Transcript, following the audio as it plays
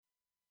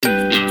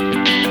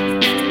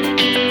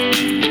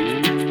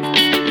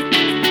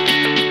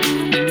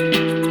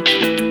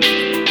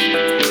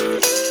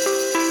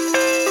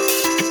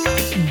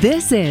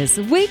This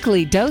is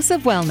Weekly Dose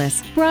of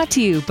Wellness, brought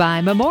to you by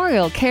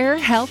Memorial Care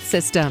Health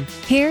System.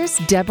 Here's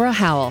Deborah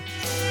Howell.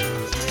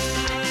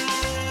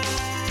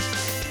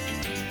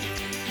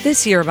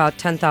 This year, about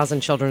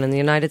 10,000 children in the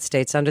United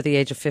States under the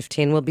age of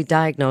 15 will be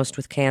diagnosed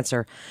with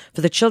cancer.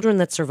 For the children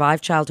that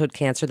survive childhood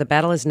cancer, the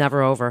battle is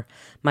never over.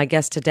 My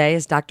guest today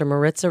is Dr.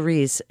 Maritza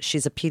Rees.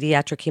 She's a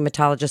pediatric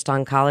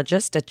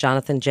hematologist-oncologist at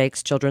Jonathan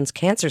Jakes Children's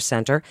Cancer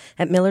Center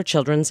at Miller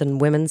Children's and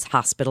Women's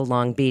Hospital,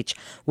 Long Beach.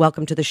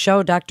 Welcome to the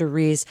show, Dr.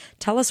 Rees.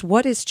 Tell us,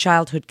 what is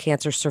childhood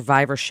cancer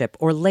survivorship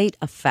or late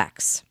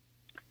effects?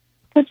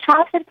 So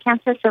childhood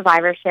cancer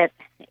survivorship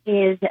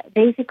is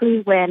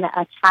basically when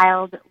a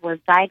child was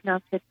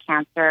diagnosed with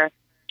cancer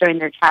during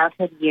their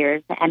childhood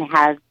years and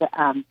has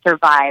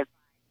survived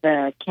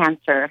the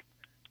cancer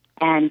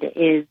and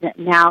is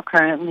now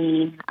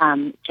currently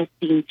just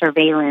being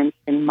surveillanced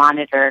and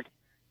monitored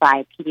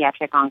by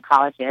pediatric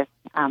oncologists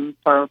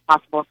for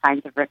possible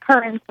signs of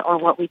recurrence, or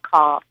what we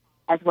call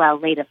as well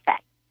late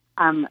effects.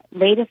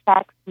 Late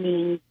effects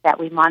means that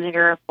we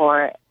monitor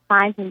for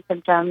signs and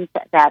symptoms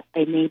that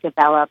they may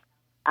develop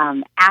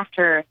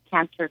after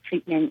cancer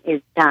treatment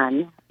is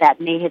done that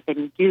may have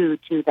been due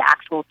to the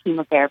actual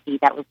chemotherapy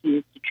that was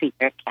used to treat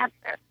their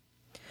cancer.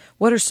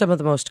 What are some of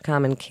the most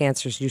common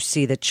cancers you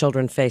see that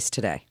children face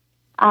today?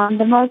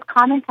 The most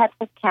common types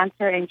of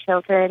cancer in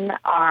children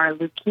are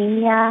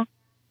leukemia,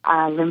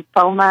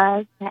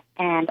 lymphomas,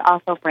 and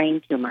also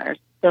brain tumors.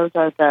 Those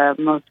are the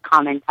most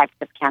common types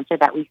of cancer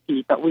that we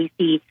see, but we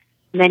see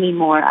many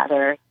more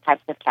other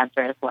types of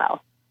cancer as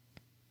well.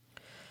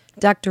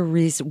 Dr.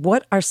 Rees,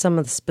 what are some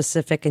of the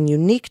specific and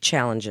unique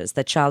challenges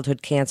that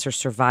childhood cancer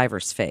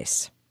survivors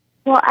face?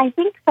 Well, I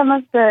think some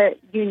of the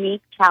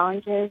unique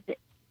challenges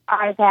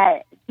are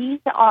that these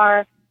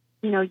are,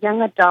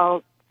 young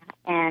adults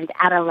and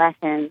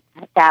adolescents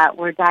that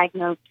were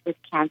diagnosed with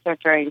cancer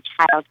during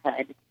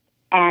childhood.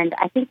 And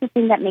I think the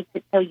thing that makes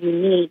it so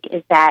unique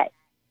is that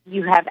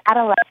you have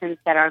adolescents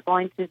that are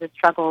going through the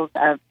struggles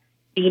of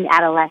being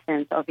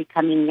adolescents or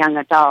becoming young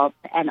adults,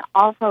 and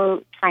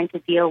also trying to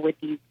deal with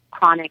these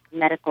chronic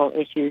medical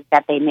issues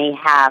that they may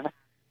have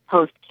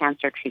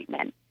post-cancer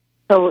treatment.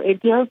 So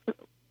it deals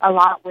a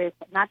lot with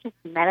not just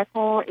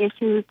medical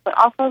issues, but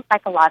also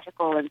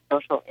psychological and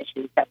social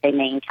issues that they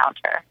may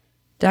encounter.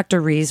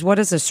 Dr. Rees, what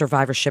is a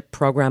survivorship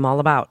program all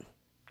about?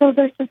 So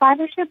the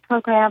survivorship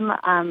program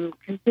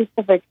consists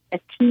of a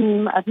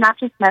team of not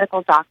just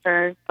medical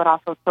doctors, but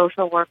also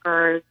social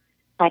workers,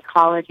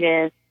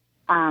 psychologists,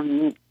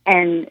 and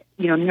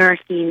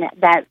nursing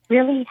that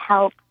really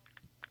help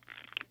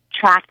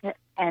track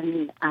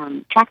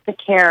the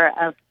care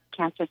of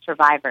cancer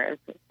survivors.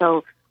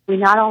 So we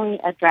not only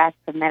address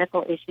the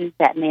medical issues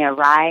that may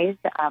arise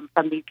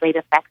from these late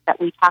effects that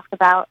we talked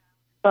about,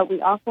 but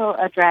we also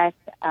address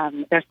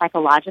their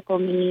psychological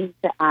needs,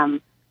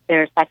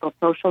 their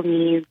psychosocial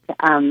needs,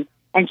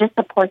 and just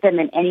support them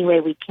in any way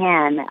we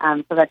can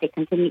so that they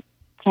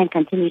can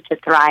continue to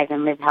thrive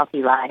and live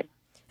healthy lives.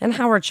 And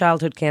how are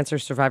childhood cancer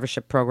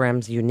survivorship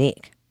programs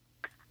unique?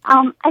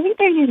 I think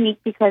they're unique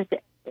because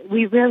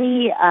we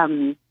really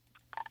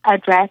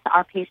address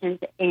our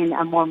patients in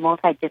a more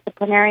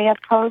multidisciplinary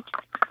approach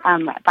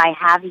by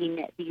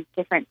having these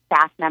different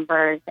staff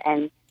members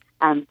and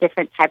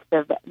different types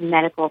of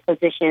medical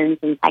physicians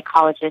and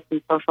psychologists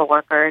and social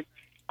workers.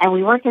 And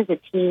we work as a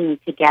team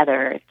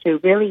together to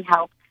really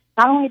help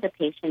not only the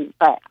patient,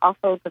 but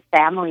also the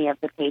family of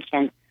the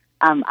patient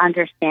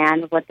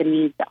understand what the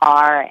needs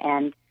are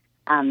and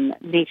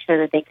make sure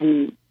that they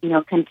can,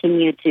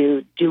 continue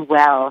to do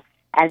well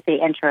as they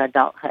enter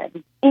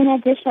adulthood. In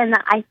addition,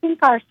 I think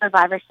our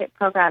survivorship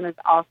program is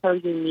also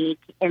unique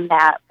in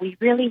that we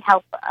really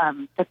help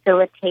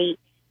facilitate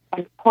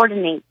and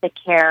coordinate the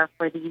care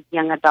for these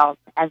young adults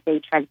as they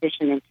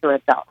transition into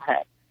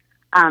adulthood,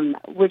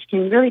 which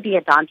can really be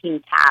a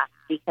daunting task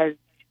because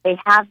they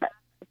have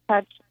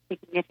such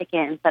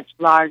significant and such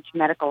large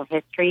medical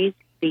histories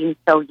being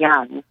so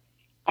young.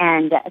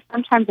 And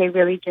sometimes they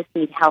really just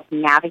need help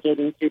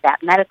navigating through that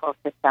medical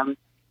system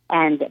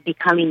and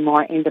becoming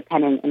more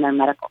independent in their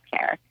medical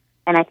care.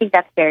 And I think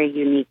that's very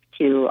unique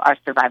to our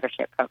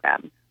survivorship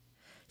program.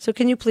 So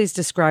can you please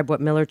describe what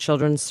Miller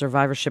Children's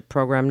Survivorship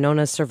Program, known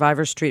as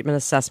Survivors Treatment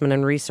Assessment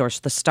and Resource,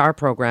 the STAR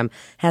program,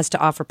 has to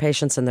offer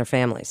patients and their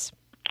families?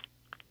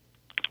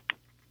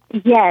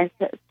 Yes.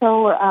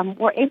 So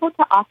we're able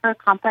to offer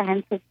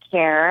comprehensive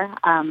care.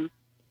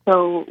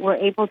 So we're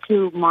able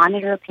to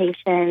monitor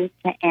patients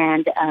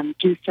and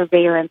do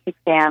surveillance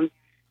exams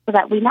so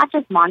that we not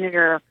just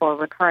monitor for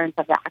recurrence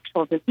of the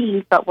actual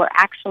disease, but we're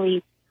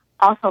actually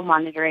also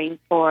monitoring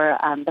for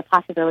the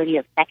possibility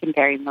of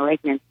secondary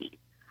malignancies.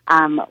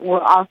 We're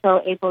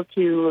also able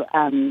to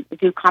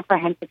do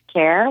comprehensive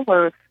care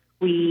where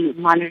we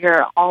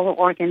monitor all the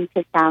organ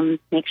systems,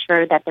 make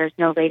sure that there's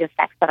no late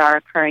effects that are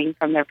occurring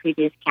from their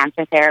previous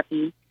cancer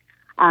therapy.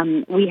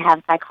 We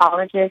have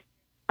psychologists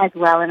as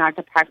well in our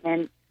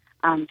department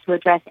to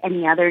address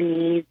any other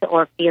needs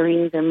or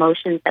feelings,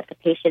 emotions that the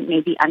patient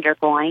may be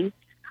undergoing.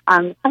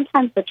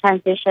 Sometimes the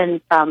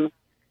transition from,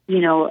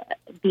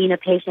 being a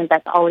patient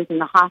that's always in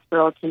the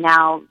hospital to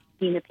now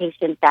seeing a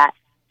patient that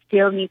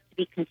still needs to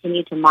be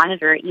continued to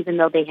monitor, even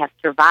though they have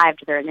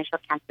survived their initial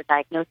cancer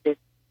diagnosis,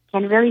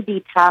 can really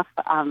be tough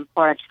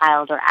for a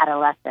child or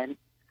adolescent.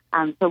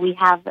 So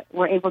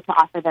we're able to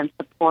offer them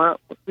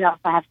support. We also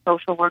have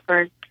social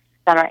workers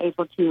that are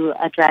able to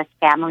address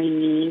family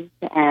needs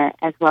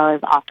as well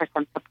as offer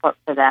some support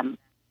for them.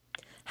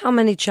 How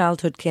many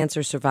childhood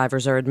cancer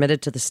survivors are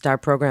admitted to the STAR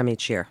program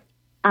each year?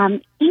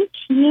 Each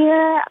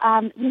year,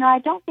 I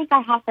don't think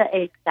I have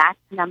the exact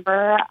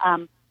number,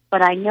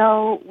 but I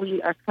know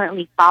we are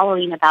currently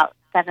following about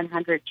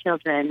 700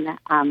 children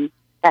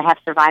that have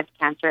survived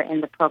cancer in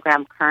the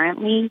program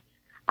currently.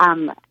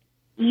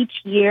 Each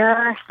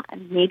year,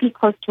 maybe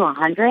close to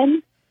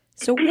 100.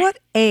 So what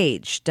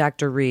age,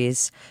 Dr.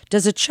 Rees,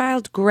 does a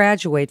child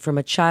graduate from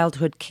a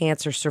childhood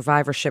cancer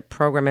survivorship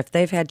program? If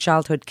they've had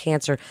childhood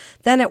cancer,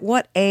 then at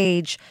what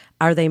age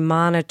are they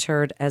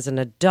monitored as an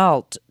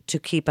adult to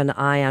keep an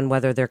eye on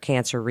whether their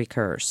cancer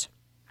recurs?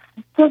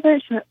 So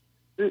there's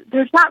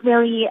not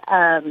really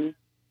a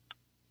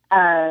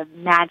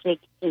magic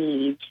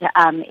age.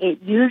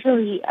 It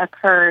usually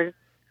occurs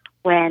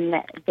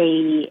when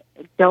they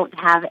don't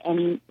have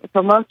any.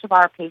 So most of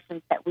our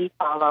patients that we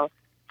follow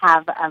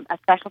have a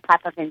special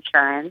type of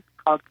insurance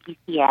called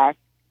PCS,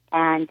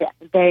 and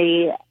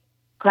they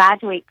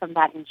graduate from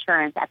that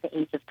insurance at the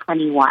age of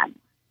 21.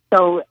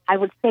 So I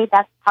would say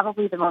that's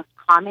probably the most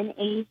common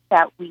age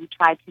that we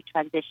try to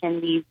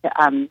transition these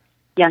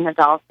young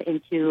adults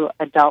into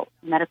adult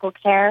medical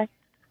care.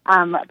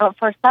 But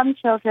for some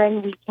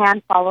children, we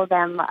can follow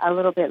them a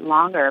little bit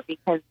longer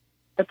because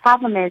the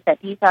problem is that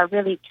these are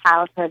really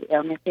childhood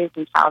illnesses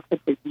and childhood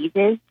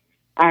diseases.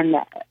 And,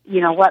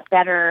 what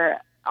better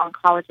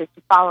oncologist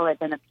to follow it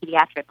than a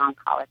pediatric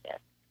oncologist.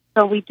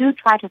 So we do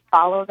try to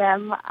follow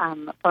them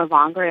for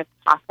longer if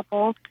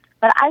possible.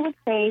 But I would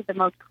say the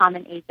most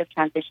common age of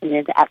transition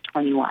is at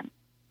 21.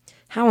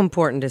 How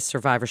important is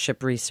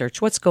survivorship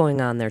research? What's going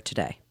on there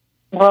today?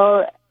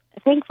 Well,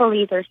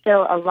 thankfully, there's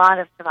still a lot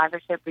of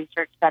survivorship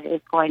research that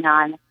is going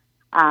on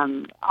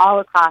all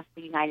across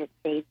the United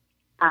States,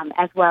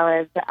 as well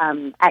as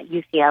at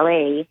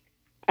UCLA.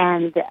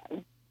 And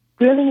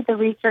really, the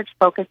research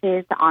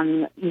focuses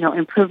on,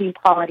 improving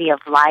quality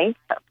of life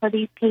for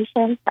these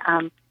patients,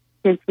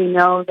 since we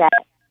know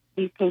that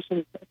these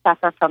patients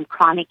suffer from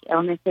chronic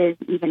illnesses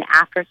even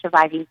after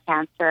surviving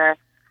cancer.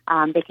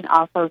 They can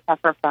also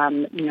suffer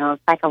from,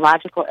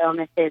 psychological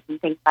illnesses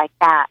and things like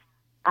that.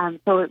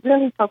 So it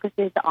really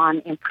focuses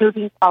on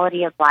improving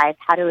quality of life,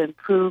 how to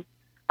improve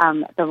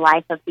the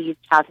life of these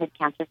childhood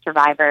cancer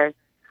survivors,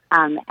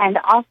 and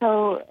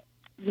also,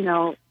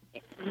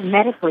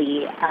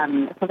 medically,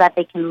 so that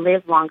they can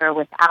live longer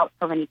without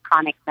so many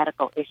chronic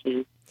medical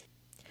issues.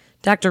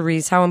 Dr.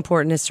 Rees, how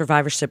important is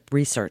survivorship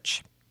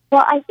research?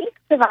 Well, I think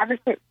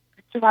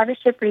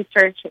survivorship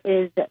research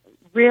is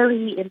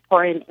really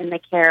important in the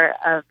care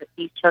of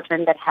these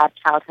children that have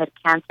childhood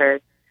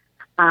cancers.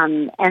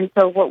 And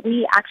so what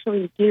we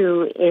actually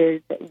do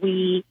is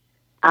we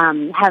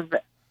have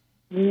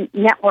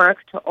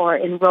networked or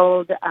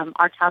enrolled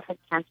our childhood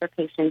cancer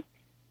patients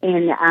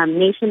in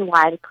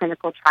nationwide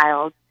clinical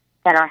trials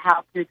that are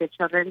held through the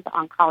Children's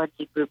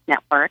Oncology Group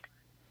Network,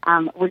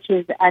 which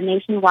is a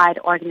nationwide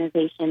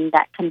organization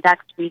that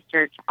conducts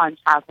research on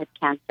childhood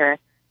cancer.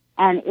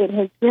 And it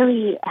has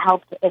really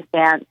helped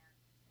advance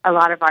a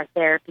lot of our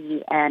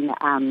therapy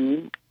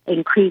and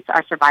increase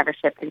our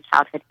survivorship in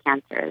childhood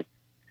cancers.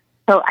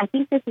 So I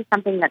think this is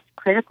something that's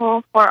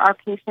critical for our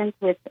patients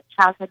with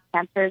childhood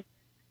cancers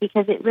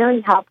because it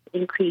really helps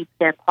increase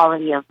their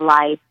quality of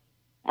life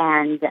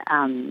and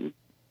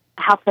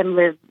help them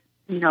live,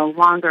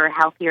 longer,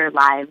 healthier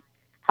lives,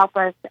 help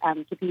us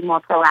to be more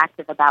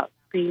proactive about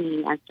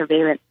screening and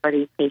surveillance for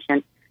these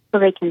patients so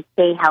they can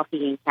stay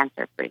healthy and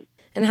cancer-free.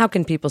 And how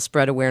can people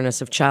spread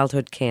awareness of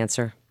childhood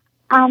cancer?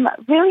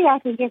 Really, I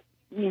think it's,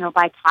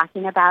 by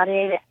talking about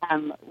it.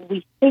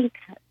 We think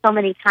so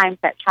many times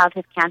that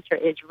childhood cancer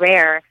is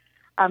rare,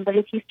 but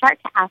if you start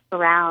to ask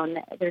around,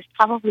 there's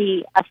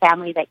probably a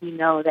family that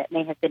that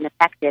may have been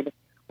affected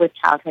with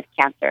childhood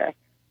cancer.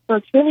 So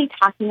it's really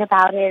talking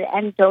about it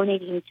and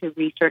donating to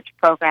research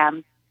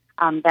programs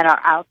that are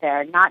out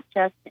there, not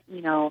just,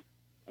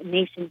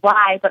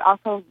 nationwide, but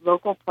also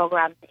local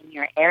programs in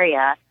your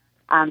area,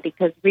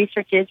 because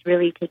research is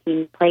really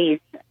taking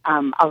place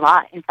a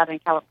lot in Southern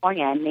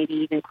California and maybe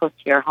even close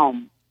to your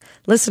home.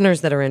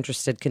 Listeners that are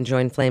interested can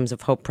join Flames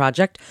of Hope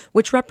Project,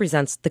 which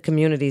represents the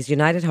community's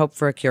united hope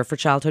for a cure for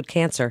childhood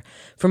cancer.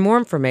 For more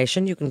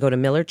information, you can go to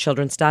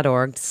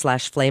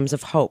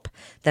millerchildrens.org/flamesofhope.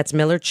 That's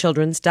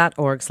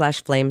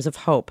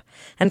millerchildrens.org/flamesofhope.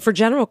 And for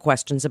general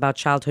questions about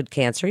childhood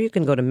cancer, you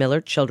can go to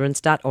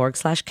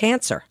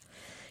millerchildrens.org/cancer.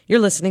 You're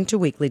listening to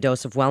Weekly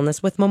Dose of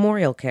Wellness with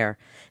Memorial Care.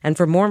 And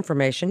for more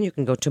information, you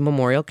can go to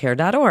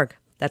memorialcare.org.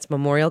 That's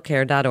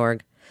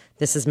memorialcare.org.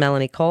 This is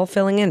Melanie Cole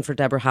filling in for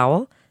Deborah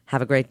Howell.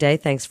 Have a great day.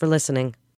 Thanks for listening.